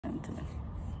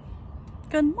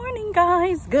Good morning,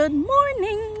 guys. Good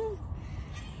morning.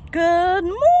 Good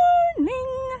morning.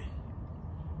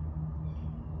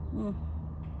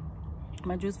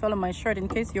 My juice fell on my shirt, in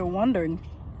case you're wondering.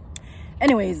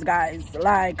 Anyways, guys,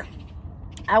 like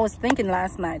I was thinking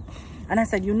last night, and I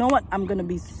said, you know what? I'm gonna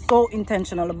be so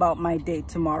intentional about my day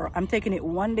tomorrow. I'm taking it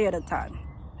one day at a time.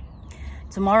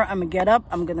 Tomorrow I'm gonna get up,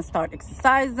 I'm gonna start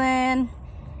exercising,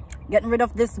 getting rid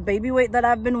of this baby weight that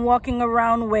I've been walking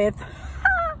around with.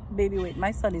 Baby weight.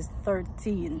 My son is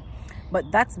 13, but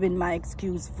that's been my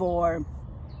excuse for,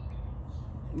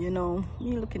 you know,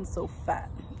 me looking so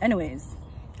fat. Anyways,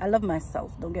 I love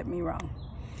myself, don't get me wrong.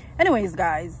 Anyways,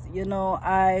 guys, you know,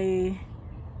 I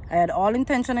had all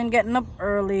intention in getting up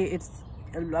early. It's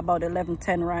about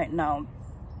 11:10 right now,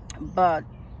 but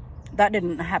that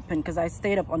didn't happen because I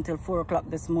stayed up until 4 o'clock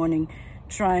this morning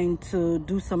trying to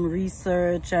do some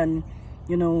research and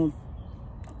you know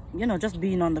just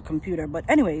being on the computer. But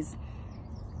anyways,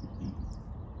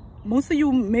 most of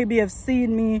you maybe have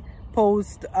seen me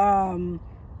post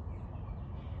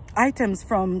items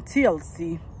from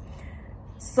TLC,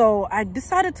 so I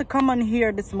decided to come on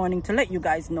here this morning to let you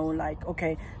guys know, like,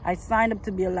 okay, I signed up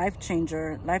to be a life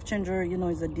changer. Life changer, you know,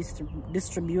 is a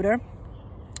distributor.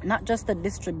 Not just a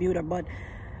distributor, but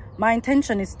my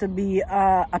intention is to be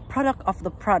a product of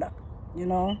the product, you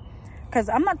know, because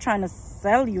I'm not trying to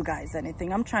sell you guys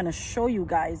anything. I'm trying to show you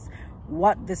guys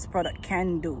what this product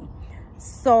can do.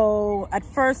 So at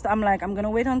first I'm like, I'm gonna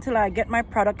wait until I get my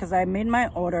product because I made my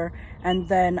order, and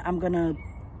then I'm gonna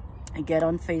get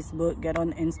on Facebook, get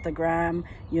on Instagram,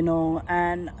 you know,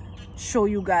 and show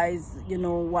you guys, you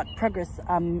know, what progress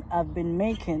I've been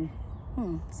making.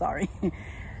 Sorry.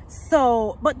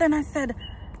 So, but then I said,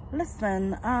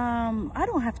 listen, I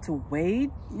don't have to wait,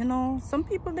 you know. Some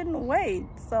people didn't wait,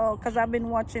 so because I've been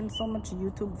watching so much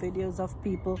YouTube videos of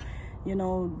people, you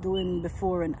know, doing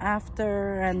before and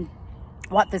after and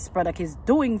what this product is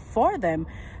doing for them.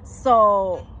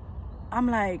 So I'm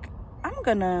like, I'm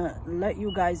gonna let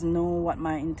you guys know what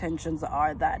my intentions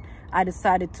are, that I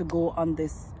decided to go on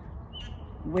this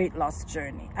weight loss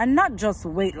journey. And not just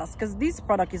weight loss, because this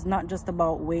product is not just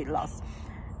about weight loss.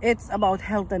 It's about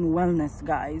health and wellness,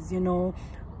 guys, you know,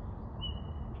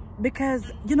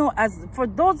 because, you know, as for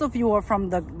those of you who are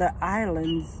from the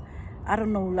islands, I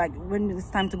don't know, like when it's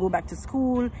time to go back to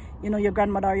school, you know, your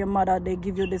grandmother or your mother, they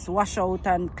give you this wash out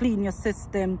and clean your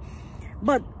system.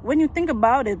 But when you think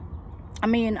about it, I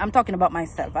mean, I'm talking about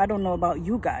myself. I don't know about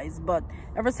you guys, but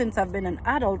ever since I've been an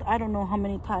adult, I don't know how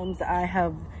many times I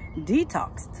have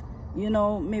detoxed, you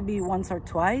know, maybe once or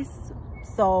twice.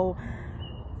 So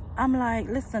I'm like,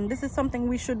 listen, this is something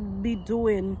we should be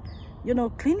doing, you know,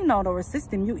 cleaning out our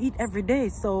system. You eat every day,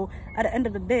 so at the end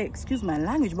of the day, excuse my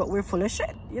language, but we're full of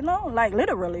shit, you know, like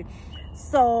literally.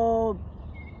 So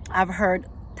I've heard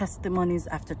testimonies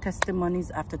after testimonies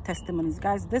after testimonies.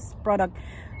 Guys,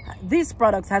 these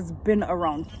products has been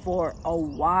around for a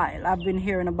while. I've been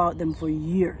hearing about them for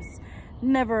years.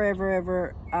 Never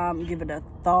ever give it a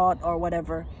thought or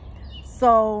whatever.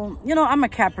 So, you know, I'm a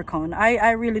Capricorn.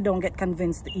 I really don't get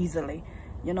convinced easily,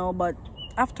 you know, but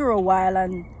after a while,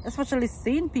 and especially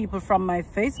seeing people from my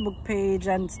Facebook page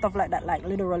and stuff like that, like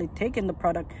literally taking the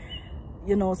product,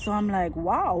 you know, so I'm like,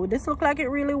 wow, this looks like it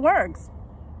really works.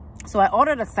 So I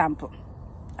ordered a sample.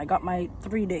 I got my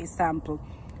 3-day sample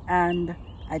and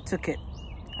I took it.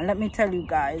 And let me tell you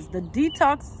guys, the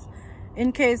detox,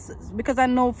 in case, because I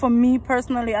know for me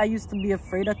personally, I used to be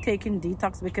afraid of taking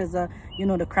detox because you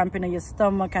know, the cramping in your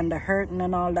stomach and the hurting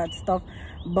and all that stuff.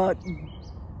 But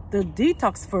the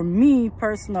detox for me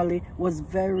personally was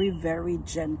very, very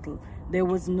gentle. There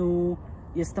was no,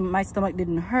 my stomach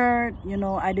didn't hurt, you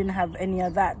know, I didn't have any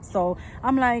of that. So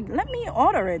I'm like, let me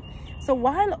order it. So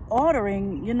while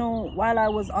ordering, you know, while I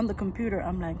was on the computer,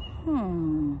 I'm like,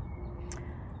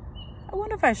 I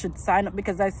wonder if I should sign up,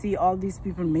 because I see all these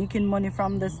people making money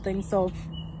from this thing. So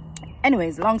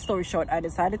anyways, long story short, I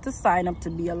decided to sign up to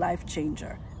be a life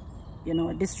changer, you know,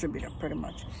 a distributor pretty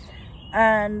much.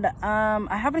 And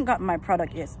I haven't gotten my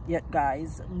product yet,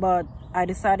 guys, but I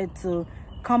decided to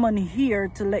come on here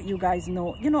to let you guys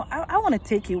know, you know, I want to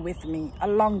take you with me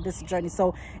along this journey.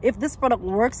 So if this product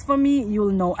works for me,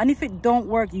 you'll know, and if it don't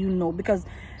work, you know, because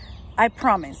I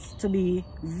promise to be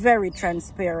very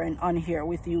transparent on here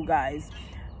with you guys.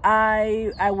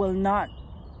 I will not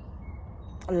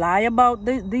lie about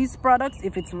these products.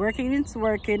 If it's working, it's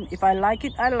working. If I like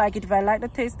it, I like it. If I like the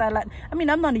taste, I mean,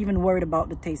 I'm not even worried about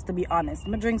the taste, to be honest.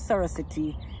 I drink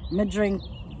Saracity, I drink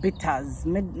bitters.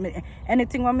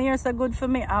 Anything when me hear so good for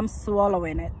me, I'm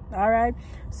swallowing it. All right,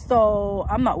 so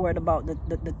I'm not worried about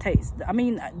the taste. I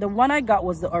mean, the one I got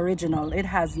was the original. It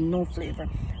has no flavor.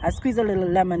 I squeeze a little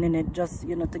lemon in it, just,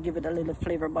 you know, to give it a little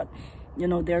flavor, but you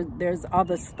know, there's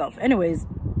other stuff. Anyways,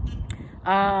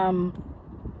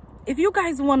 if you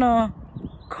guys wanna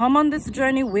come on this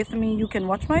journey with me, you can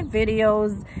watch my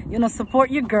videos, you know, support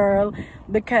your girl,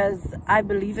 because I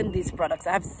believe in these products.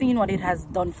 I've seen what it has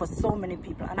done for so many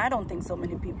people, and I don't think so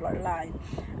many people are lying.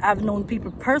 I've known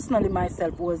people personally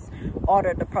myself who has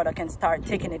ordered the product and start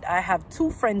taking it. I have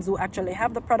 2 friends who actually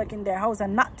have the product in their house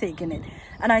and not taking it,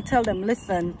 and I tell them,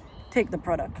 listen, take the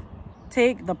product.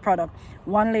 Take the product.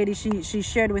 One lady, she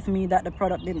shared with me that the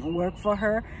product didn't work for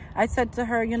her. I said to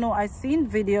her, you know, I've seen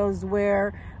videos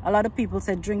where a lot of people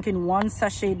said drinking 1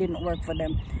 sachet didn't work for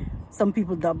them. Some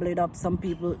people double it up, some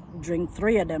people drink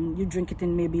 3 of them. You drink it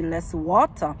in maybe less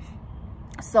water.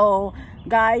 So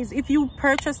guys, if you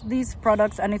purchase these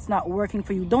products and it's not working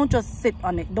for you, don't just sit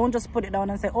on it. Don't just put it down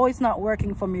and say, oh, it's not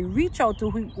working for me. Reach out to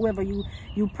whoever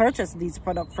you purchase these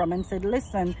products from and said,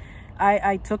 listen,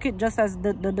 I took it just as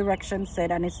the direction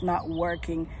said and it's not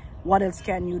working. What else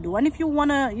can you do? And if you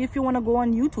wanna go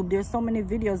on YouTube, there's so many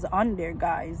videos on there,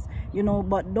 guys, you know.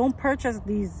 But don't purchase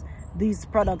these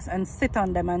products and sit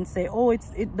on them and say, oh,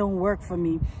 it don't work for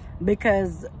me,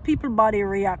 because people body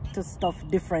react to stuff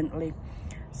differently.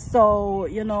 So,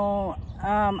 you know,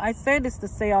 I say this to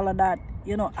say all of that.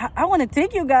 You know, I want to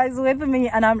take you guys with me,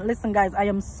 and listen guys, I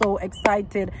am so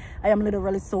excited. I am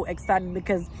literally so excited,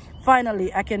 because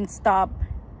finally I can stop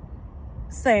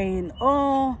saying,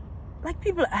 oh, like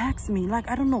people ask me, like,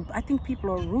 I don't know, I think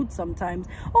people are rude sometimes.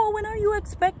 Oh, when are you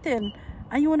expecting?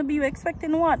 And you want to be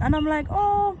expecting what? And I'm like,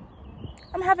 oh,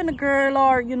 I'm having a girl.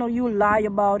 Or, you know, you lie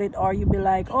about it, or you be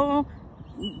like, oh,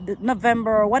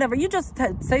 November or whatever. You just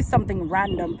say something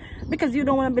random because you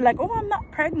don't want to be like, oh, I'm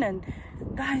not pregnant.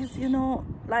 Guys, you know,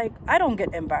 like, I don't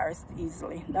get embarrassed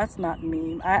easily. That's not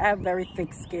me. I have very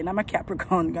thick skin. I'm a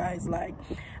Capricorn, guys. Like,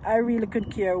 I really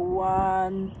could care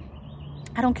one.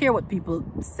 I don't care what people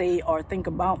say or think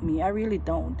about me. I really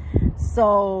don't.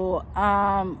 So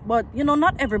but you know,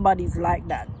 not everybody's like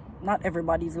that. Not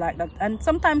everybody's like that. And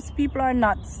sometimes people are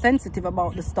not sensitive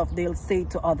about the stuff they'll say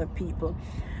to other people.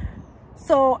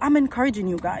 So I'm encouraging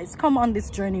you guys, come on this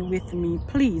journey with me.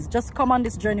 Please just come on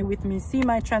this journey with me. See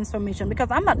my transformation, because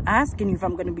I'm not asking you if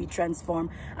I'm going to be transformed.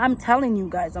 I'm telling you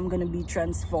guys I'm going to be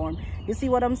transformed. You see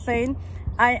what I'm saying?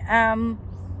 I am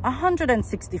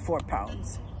 164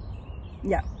 pounds.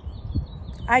 Yeah,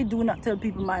 I do not tell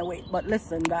people my weight, but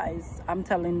listen guys, I'm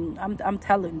telling,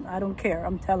 I don't care.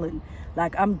 I'm telling,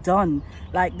 like, I'm done.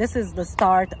 Like, this is the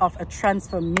start of a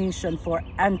transformation for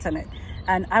Antoinette.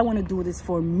 And I want to do this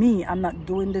for me. I'm not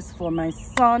doing this for my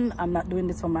son. I'm not doing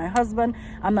this for my husband.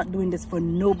 I'm not doing this for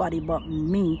nobody but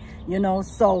me, you know.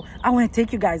 So I want to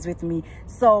take you guys with me.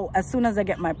 So as soon as I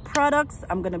get my products,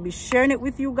 I'm going to be sharing it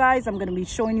with you guys. I'm going to be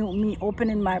showing you me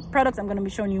opening my products. I'm going to be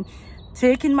showing you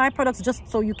taking my products, just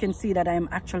so you can see that I am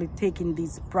actually taking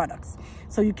these products,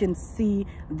 so you can see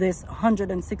this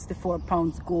 164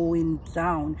 pounds going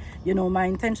down. You know, my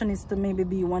intention is to maybe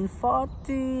be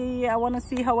 140. I want to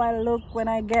see how I look when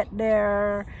I get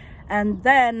there, and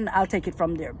then I'll take it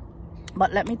from there.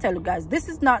 But let me tell you guys,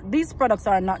 these products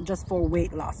are not just for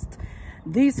weight loss.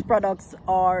 These products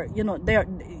are, you know,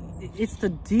 it's to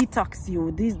detox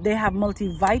you. They have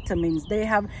multivitamins.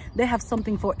 They have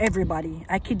something for everybody.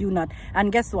 I kid you not.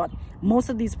 And guess what? Most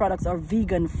of these products are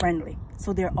vegan friendly,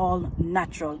 so they're all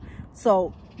natural.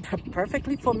 So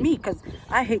perfectly for me, because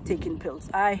I hate taking pills.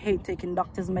 I hate taking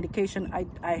doctor's medication.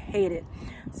 I hate it.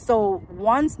 So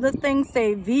once the things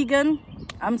say vegan,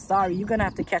 I'm sorry, you're gonna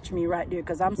have to catch me right there,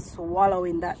 because I'm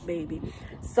swallowing that baby.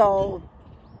 So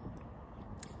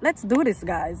let's do this,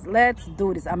 guys. Let's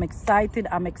do this. I'm excited.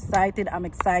 I'm excited. I'm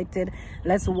excited.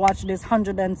 Let's watch this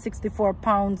 164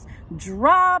 pounds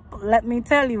drop. Let me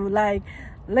tell you, like,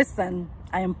 listen,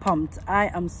 I am pumped. I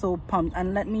am so pumped.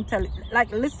 And let me tell you,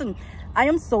 like, listen, I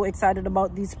am so excited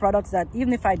about these products that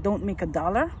even if I don't make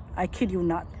 $1, I kid you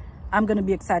not, I'm going to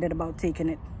be excited about taking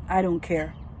it. I don't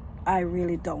care. I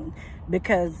really don't,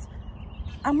 because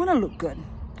I want to look good.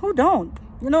 Who don't?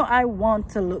 You know, I want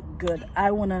to look good.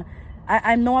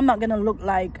 I know I'm not gonna look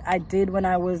like I did when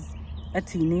I was a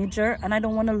teenager, and I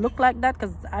don't want to look like that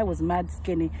because I was mad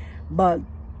skinny. But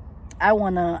I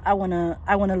wanna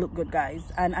look good, guys,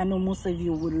 and I know most of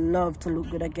you would love to look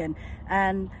good again.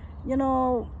 And you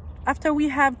know, after we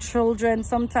have children,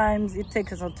 sometimes it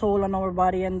takes a toll on our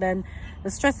body, and then the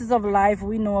stresses of life,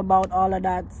 we know about all of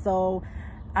that. So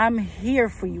I'm here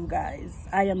for you guys.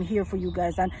 I am here for you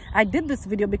guys. And I did this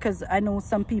video because I know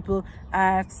some people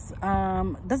ask,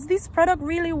 does this product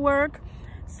really work?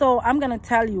 So I'm gonna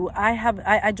tell you,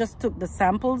 I just took the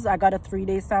samples. I got a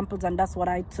 3-day samples, and that's what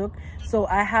I took. So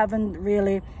I haven't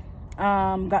really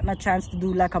gotten a chance to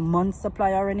do like a month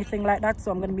supply or anything like that.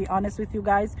 So I'm gonna be honest with you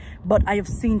guys, but I have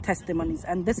seen testimonies,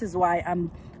 and this is why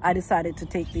I decided to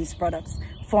take these products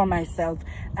for myself,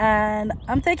 and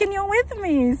I'm taking you with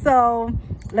me. So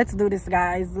let's do this,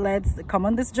 guys. Let's come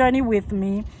on this journey with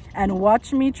me and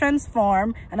watch me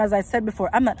transform. And as I said before,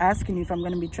 I'm not asking you if I'm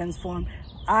going to be transformed.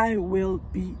 I will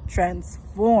be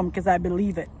transformed because I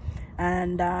believe it.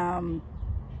 And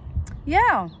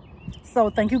yeah, so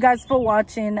thank you guys for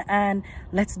watching, and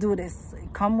let's do this.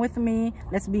 Come with me.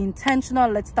 Let's be intentional.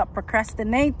 Let's stop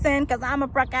procrastinating, because I'm a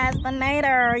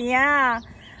procrastinator. Yeah,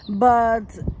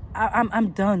 but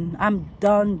I'm done. I'm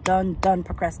done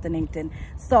procrastinating.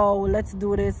 So let's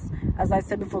do this. As I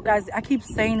said before, guys, I keep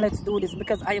saying let's do this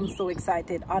because I am so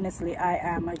excited. Honestly, I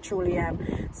am. I truly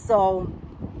am. So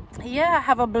yeah,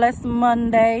 have a blessed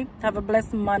Monday. Have a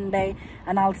blessed Monday,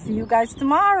 and I'll see you guys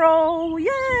tomorrow.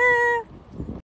 Yeah.